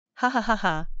Ha ha ha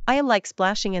ha, I am like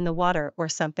splashing in the water or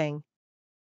something.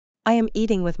 I am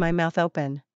eating with my mouth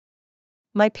open.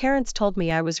 My parents told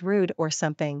me I was rude or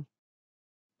something.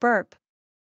 Burp.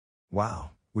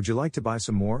 Wow, would you like to buy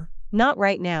some more? Not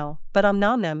right now, but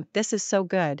nom nom, this is so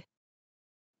good.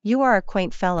 You are a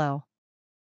quaint fellow.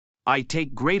 I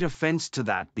take great offense to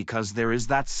that because there is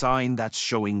that sign that's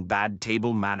showing bad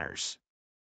table manners.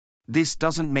 This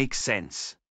doesn't make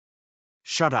sense.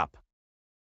 Shut up.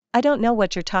 I don't know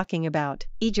what you're talking about,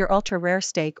 eat your ultra rare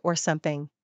steak or something.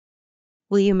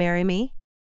 Will you marry me?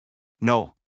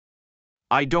 No.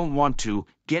 I don't want to.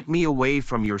 Get me away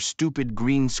from your stupid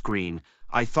green screen.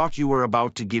 I thought you were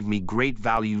about to give me great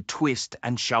value twist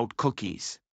and shout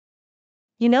cookies.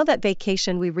 You know that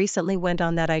vacation we recently went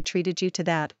on that I treated you to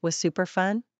that was super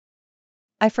fun?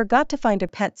 I forgot to find a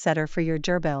pet setter for your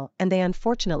gerbil and they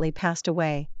unfortunately passed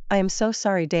away. I am so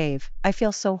sorry, Dave. I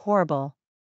feel so horrible.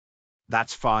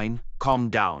 That's fine, calm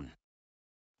down.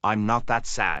 I'm not that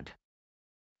sad.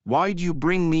 Why'd you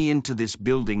bring me into this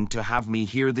building to have me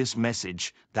hear this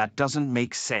message? That doesn't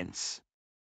make sense.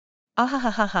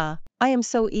 Ahahaha, I am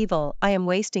so evil, I am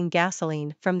wasting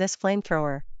gasoline from this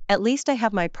flamethrower. At least I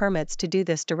have my permits to do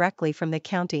this directly from the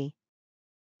county.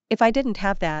 If I didn't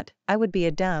have that, I would be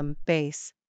a dumb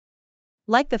base.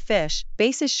 Like the fish,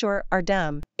 bases sure are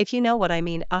dumb, if you know what I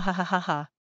mean. Ahahaha.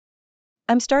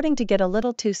 I'm starting to get a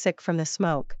little too sick from the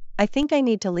smoke. I think I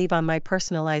need to leave on my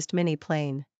personalized mini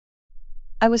plane.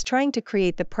 I was trying to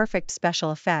create the perfect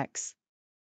special effects.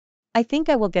 I think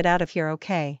I will get out of here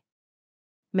okay.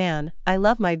 Man, I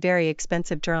love my very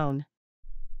expensive drone.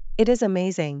 It is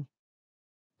amazing.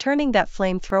 Turning that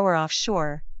flamethrower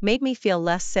offshore made me feel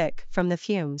less sick from the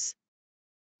fumes.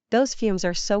 Those fumes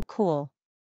are so cool.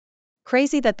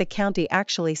 Crazy that the county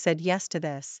actually said yes to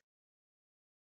this.